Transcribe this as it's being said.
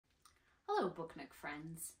Hello, Book Nook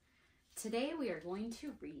friends. Today we are going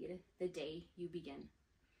to read The Day You Begin.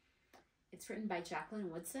 It's written by Jacqueline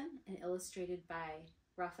Woodson and illustrated by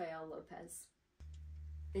Rafael López.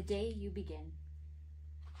 The Day You Begin.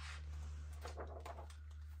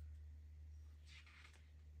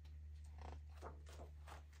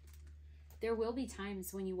 There will be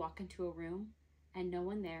times when you walk into a room and no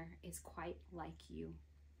one there is quite like you.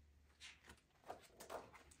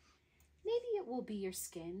 Maybe it will be your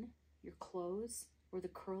skin, your clothes, or the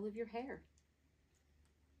curl of your hair.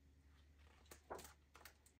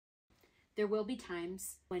 There will be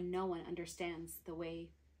times when no one understands the way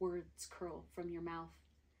words curl from your mouth,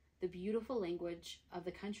 the beautiful language of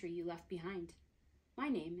the country you left behind. My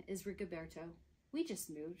name is Rigoberto. We just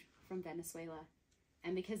moved from Venezuela,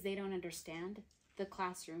 and because they don't understand, the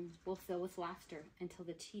classroom will fill with laughter until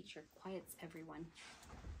the teacher quiets everyone.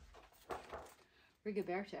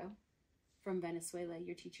 Rigoberto, from Venezuela,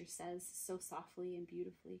 your teacher says so softly and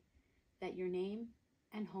beautifully that your name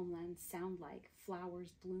and homeland sound like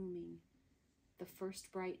flowers blooming, the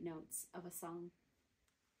first bright notes of a song.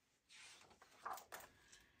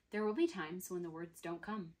 There will be times when the words don't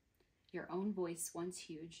come, your own voice once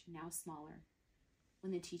huge, now smaller.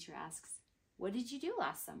 When the teacher asks, "What did you do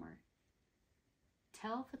last summer?"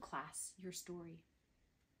 Tell the class your story.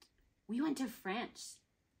 "We went to France,"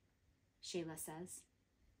 Shayla says.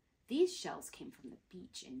 "These shells came from the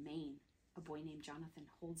beach in Maine." A boy named Jonathan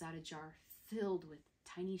holds out a jar filled with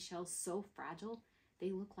tiny shells so fragile they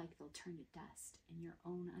look like they'll turn to dust in your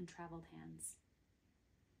own untraveled hands.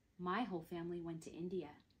 "My whole family went to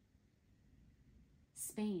India,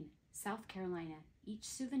 Spain, South Carolina, each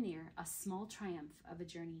souvenir a small triumph of a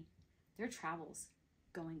journey, their travels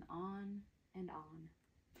going on and on."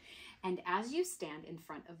 And as you stand in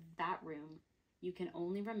front of that room, you can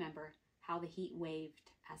only remember how the heat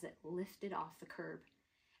waved as it lifted off the curb,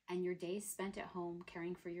 and your days spent at home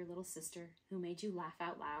caring for your little sister who made you laugh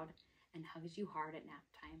out loud and hugged you hard at nap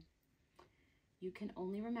time. You can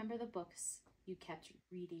only remember the books you kept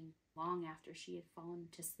reading long after she had fallen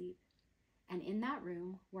to sleep. And in that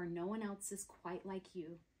room where no one else is quite like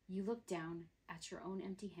you, you look down at your own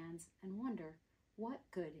empty hands and wonder, what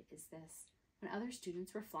good is this when other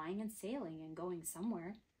students were flying and sailing and going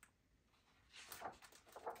somewhere?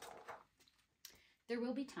 There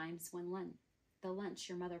will be times when the lunch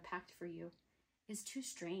your mother packed for you is too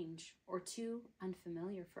strange or too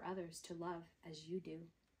unfamiliar for others to love as you do.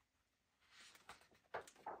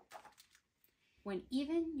 When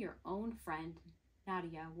even your own friend,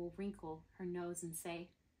 Nadia, will wrinkle her nose and say,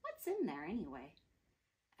 "What's in there anyway?"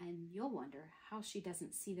 And you'll wonder how she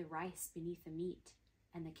doesn't see the rice beneath the meat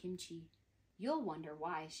and the kimchi. You'll wonder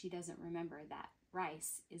why she doesn't remember that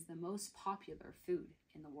rice is the most popular food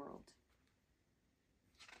in the world.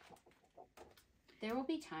 There will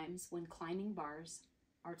be times when climbing bars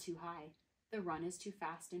are too high, the run is too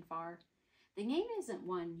fast and far. The game isn't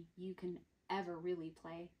one you can ever really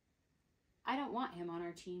play. I don't want him on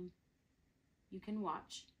our team. You can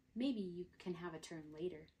watch. Maybe you can have a turn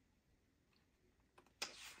later.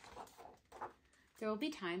 There will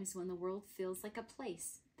be times when the world feels like a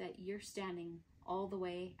place that you're standing all the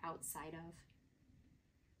way outside of.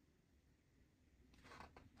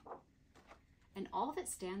 And all that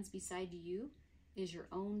stands beside you is your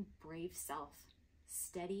own brave self,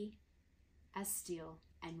 steady as steel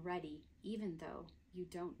and ready, even though you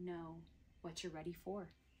don't know what you're ready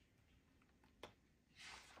for.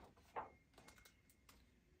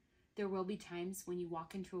 There will be times when you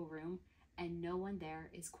walk into a room and no one there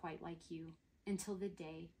is quite like you until the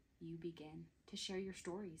day you begin to share your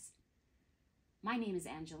stories. My name is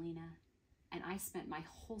Angelina, and I spent my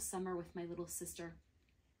whole summer with my little sister.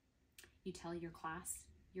 You tell your class,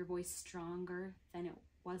 your voice stronger than it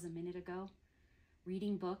was a minute ago,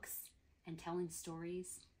 reading books and telling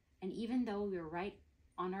stories. And even though we were right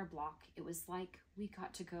on our block, it was like we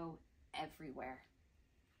got to go everywhere.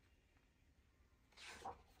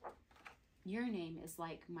 Your name is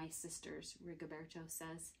like my sister's, Rigoberto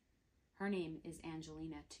says. Her name is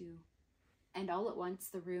Angelina too. And all at once,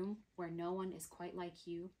 the room where no one is quite like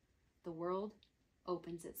you, the world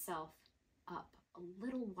opens itself up a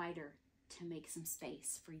little wider to make some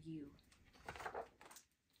space for you.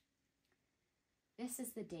 This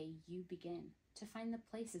is the day you begin to find the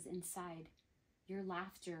places inside your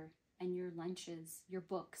laughter and your lunches, your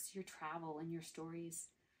books, your travel, and your stories,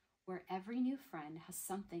 where every new friend has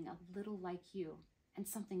something a little like you and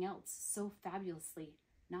something else so fabulously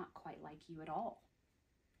not quite like you at all.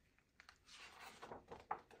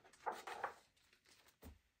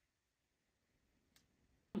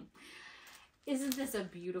 Isn't this a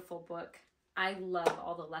beautiful book? I love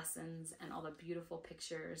all the lessons and all the beautiful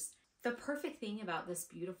pictures. The perfect thing about this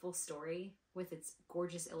beautiful story with its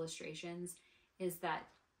gorgeous illustrations is that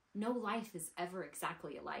no life is ever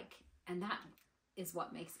exactly alike. And that is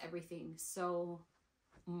what makes everything so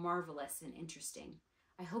marvelous and interesting.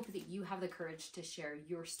 I hope that you have the courage to share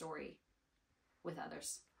your story with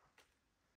others.